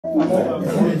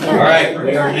Alright,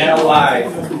 we are now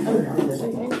live.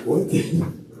 Okay, you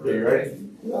ready?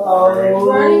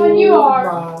 Ready when you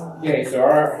are. Okay, so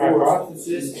our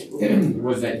hypothesis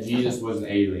was that Jesus was an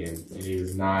alien, and he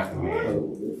was not a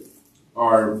man.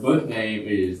 Our book name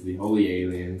is The Holy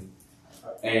Alien,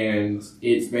 and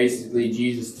it's basically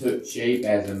Jesus took shape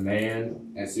as a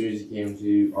man as soon as he came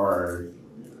to our earth.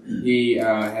 He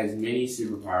has many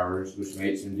superpowers, which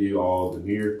makes him do all the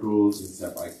miracles and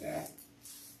stuff like that.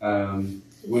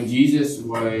 When Jesus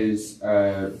was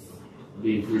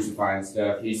being crucified and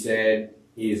stuff, he said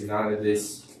he is not of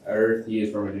this earth, he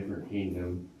is from a different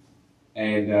kingdom.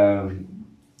 And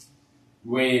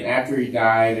after he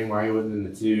died and while he was in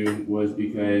the tomb was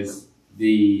because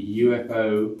the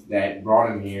UFO that brought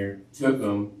him here took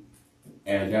him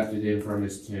and abducted him from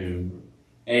his tomb.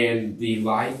 And the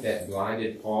light that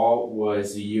blinded Paul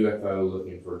was the UFO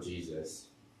looking for Jesus.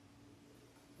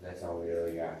 That's all we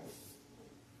really got.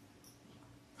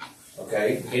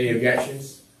 Okay, any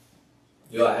objections?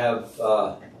 Do I have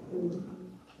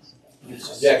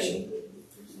objection?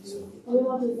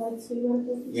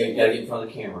 Yeah, you gotta get in front of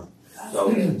the camera. So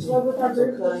we don't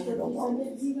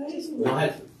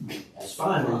have to. That's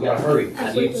fine, we gotta hurry.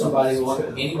 I need somebody who wants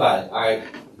anybody. Alright.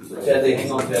 Teddy,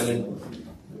 hang on, Teddy.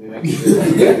 Let me make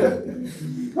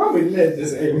sure. Probably let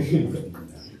this alien.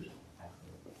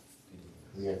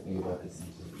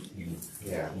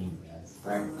 Yeah.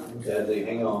 Alright, Teddy,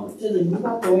 hang on. Teddy, move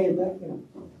out the way and back there.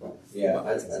 Yeah,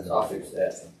 I'll fix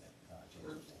that.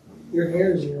 Your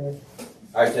hair's here.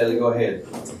 Alright, Teddy, go ahead.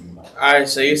 Alright,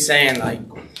 so you're saying,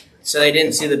 so they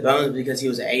didn't see the bones because he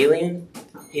was an alien?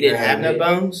 He didn't have no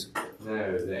bones?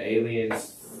 No, the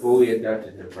aliens fully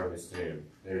abducted him from his tomb.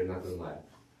 There's nothing left.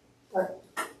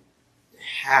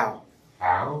 How?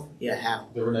 How? Yeah, how?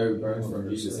 There were no bones from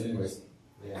Jesus anyway.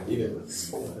 Yeah. Either.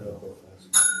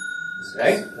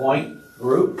 Okay, point,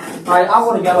 group. Alright, I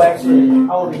want to go actually. I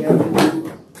want to go.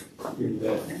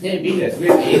 Can't be this. We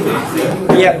have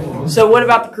aliens. Yeah. So what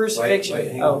about the crucifixion?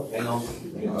 Wait, hang on.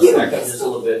 Back up just a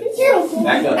little bit.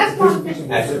 Back up.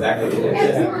 Actually, back up a little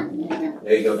bit.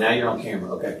 There you go. Now you're on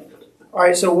camera. Okay.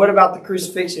 Alright, so what about the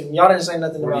crucifixion? Y'all didn't say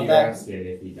nothing What about are you that. asking?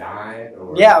 If he died?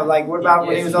 Or Yeah, what about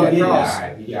when he was on the cross?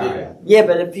 He died. Yeah,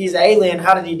 but if he's an alien,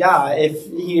 how did he die? If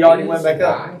he already went back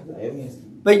up?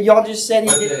 But y'all just said he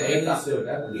The did. aliens still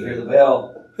died. You hear the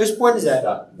bell? Whose point is that?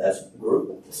 That's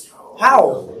group.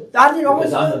 How? I didn't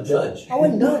Because I'm the judge. I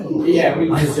wasn't done. Yeah, we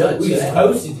I'm the judge. just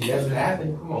posted you. That's what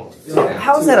happened. Come on.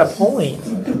 How is that a point?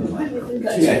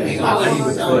 Hang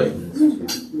on.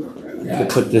 To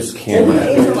put this camera.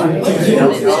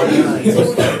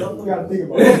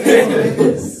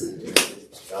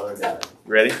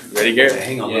 Ready? Ready, Garrett?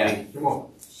 Hang on. Yeah. Come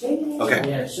on. Okay.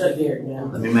 Yeah, shut Garrett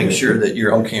down. Let me make sure that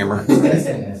you're on camera.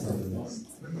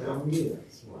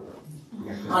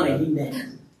 Honey, he next.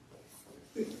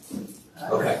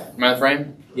 Okay. Am I in the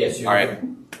frame? Yes, you're All right.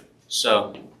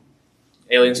 So,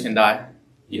 aliens can die.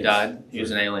 He died. He was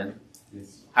an alien.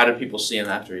 How did people see him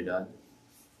after he died?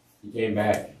 He came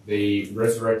back. They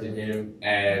resurrected him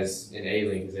as an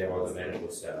alien because they have all the medical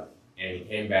stuff. And he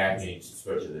came back and he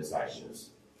spoke to the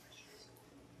disciples.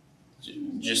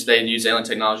 Just they used alien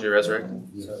technology to resurrect him?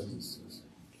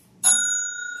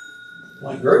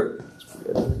 One group.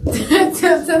 I've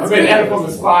been at him on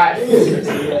the spot.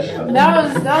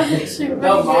 That was actually really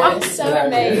good. I'm so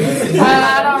amazed. I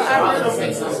don't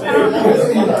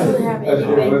really have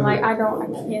anything. I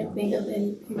can't think of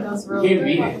anything else really Can't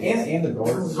beat good. it. And the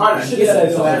guards. I should have said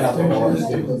something about the guards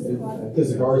too. Because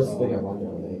the guards think I'm on their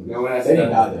name. No one has They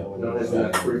didn't die though. no one has to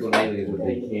prove on aliens what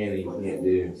they can and can't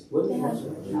do.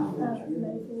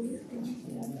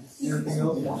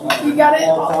 You got it?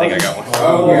 I think I got one.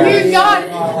 Oh, yeah. You got it.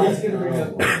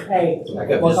 Hey, Back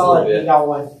up we'll just a call little it. You bit. got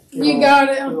one. You got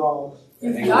it. You all.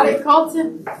 You got it,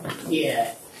 Colton?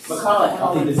 Yeah. But call it.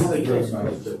 I think this is a gross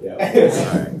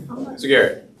minus. So,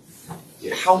 Garrett,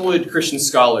 how would Christian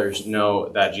scholars know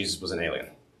that Jesus was an alien?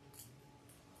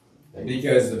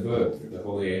 Because the book, The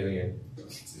Holy Alien,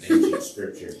 it's an ancient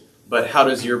scripture. But how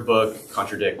does your book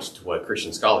contradict to what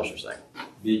Christian scholars are saying?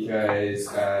 Because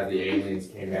the aliens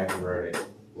came back and wrote it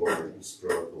for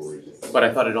historical reasons. But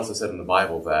I thought it also said in the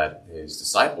Bible that his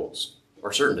disciples,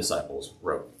 or certain disciples,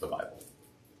 wrote the Bible.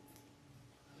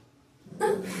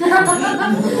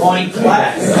 Point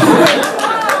class.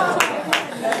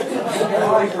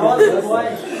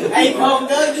 Hey, Paul,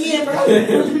 go again, bro.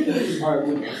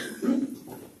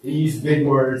 He used big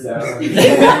words out.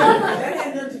 That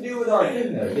had nothing to do with our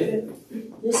Did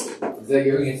it? Does that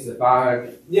go against the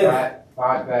five? Yeah.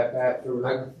 Five pat or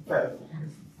whatever?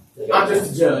 I'm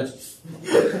just a judge.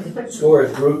 Score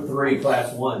is group 3,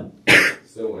 class 1.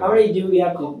 Still How many do we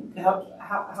have to?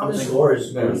 How many? Score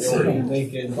is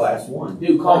Thinking. class 1.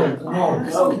 Dude, call him.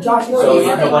 Oh, Josh, So if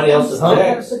nobody else Huh?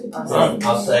 objects,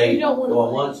 I'll say You don't want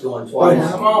going once, going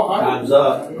twice. Come on, Time's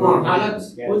up. Come on,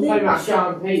 we're talking about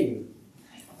Sean Payton.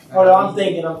 Hold on, I'm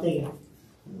thinking. Oh,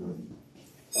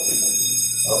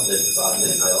 this is 5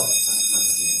 minutes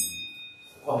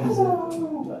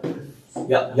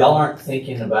though. Y'all aren't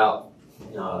thinking about.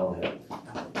 No, I don't have.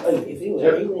 If it was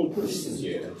alien,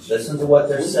 Listen to what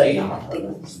they're saying.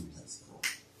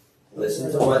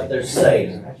 Listen to what they're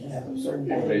saying.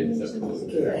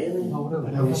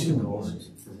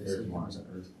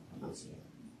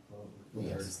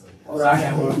 Hold on, I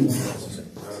got one.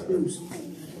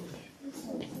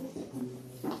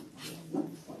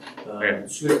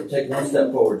 Take one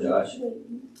step forward, Josh.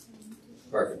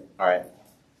 Perfect. All right.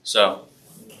 So,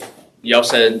 y'all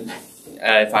said,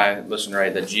 if I listened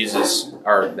right, that Jesus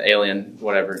or the alien,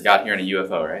 whatever, got here in a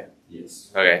UFO, right?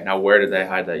 Yes. Okay. Now, where did they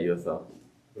hide that UFO?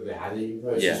 But they had the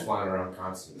UFO. It's Yeah. just flying around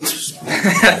constantly.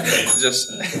 Just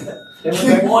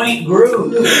Point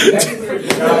group. No,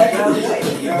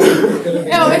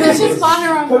 it was just flying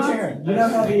around. Coach Aaron, you know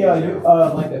how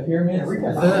the like the pyramids?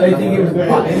 They think it was built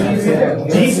by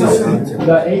aliens. Jesus,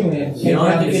 the alien, You came don't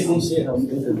have down to to get get these.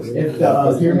 if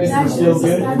the pyramids were still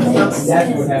good.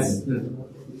 That's what happened.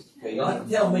 Okay, you don't have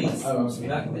to tell me. You're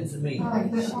not convincing me.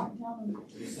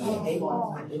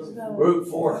 Group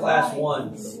 4, class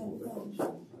 1.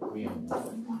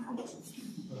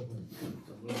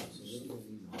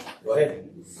 Go ahead.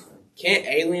 Can't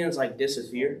aliens like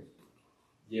disappear?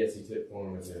 Yes, he took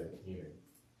form as a human.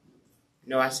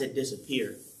 No, I said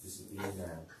disappear. Disappeared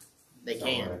now. They Some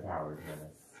of can. their powers now.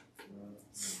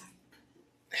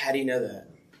 How do you know that?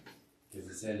 Because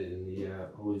it said it in the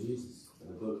Holy Jesus, in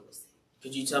the book.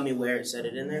 Could you tell me where it said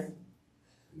it in there?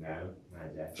 No, not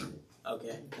exactly.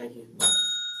 Okay, thank you.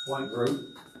 Point group.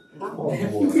 Cause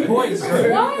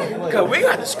we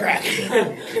got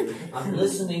distracted. I'm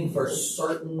listening for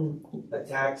certain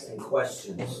attacks and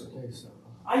questions.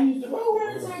 I used the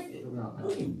wrong attack. No,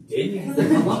 you didn't. You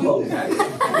did my whole attack.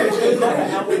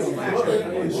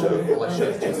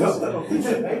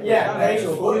 Yeah, Page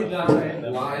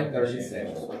 49, line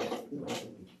 36.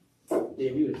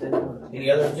 Any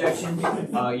other objections?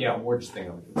 Yeah, we're just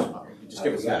thinking just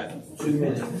give us that. 2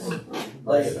 minutes.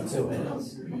 Less than 2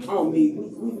 minutes. Oh, me.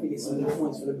 We can get some new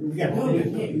points for the group.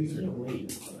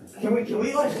 Can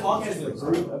we like talk as a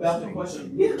group about the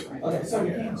question? Yeah. Okay, so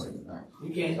you can.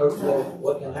 You can't, or well,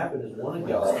 what can happen is one of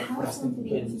y'all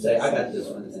can say, I got this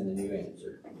one, and then you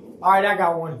answer. All right, I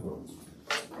got one.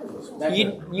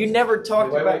 You never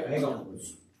talked Wait, about hang on.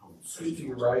 Scoot to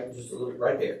your right, just a little,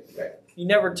 right there. Okay. you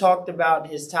never talked about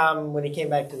his time when he came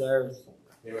back to the earth.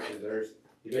 He went to the earth.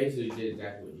 He basically did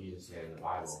exactly what Jesus said in the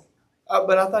Bible.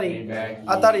 But I thought Came back,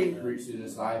 I thought he- preached to the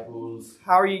disciples.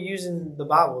 How are you using the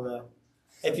Bible though?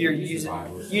 If you're He used the using,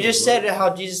 Bible. you just said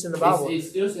how Jesus in the Bible. It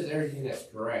still says everything that's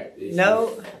correct. It's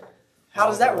No, just- how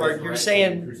does that work? You're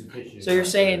saying Crucifixion is so. You're not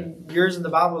saying yours and the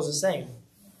Bible is the same.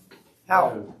 How?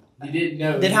 No. You didn't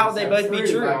know. Then how would Jesus they had both be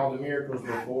proof true? by all the miracles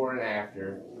before and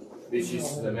after. It's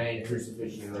just the main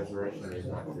crucifixion and resurrection is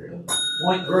not true.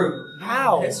 Point group.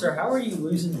 How? Sir, how are you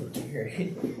losing the gear?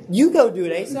 You go do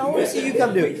it, Asa. I want to see you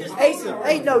come do it. Asa,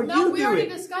 hey, no, No, you we do already it.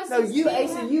 discussed No, this. you,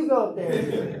 Asa, you go up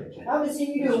there. I haven't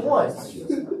seen you do it once.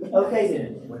 Okay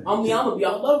then. I'm gonna be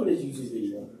all over this YouTube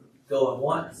video. Going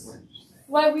once.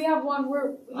 Wait, we have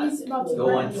one. He's about to.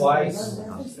 Going twice.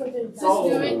 Just do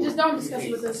it. Just don't discuss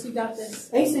with us. You got this.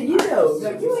 Asa, you know.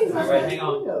 Like, you ain't All right, hang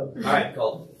on. you know. All right,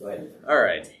 Cole. Go ahead. All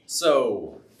right.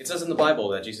 So it says in the Bible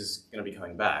that Jesus is going to be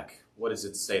coming back. What does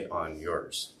it state on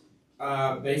yours?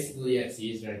 Basically, yes,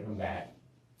 he is going to come back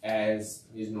as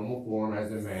his normal form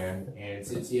as a man, and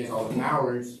since he has all the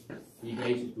powers, he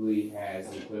basically has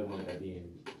the equivalent of being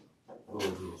Lord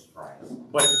Jesus Christ.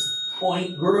 But if it's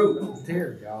Point group.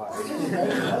 Dear God.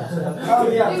 Oh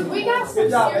yeah. Dude, we got some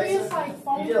Good job, serious Asa. like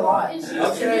phone You did a lot. issues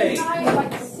Okay. tonight,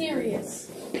 like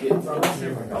serious. Get in front of the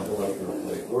camera. I'll go up real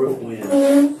quick. Group wins.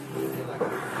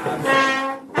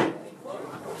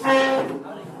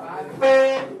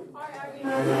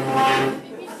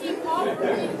 If you see Paul,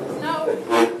 no.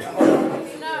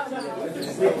 No.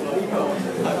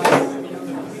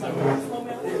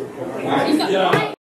 He's got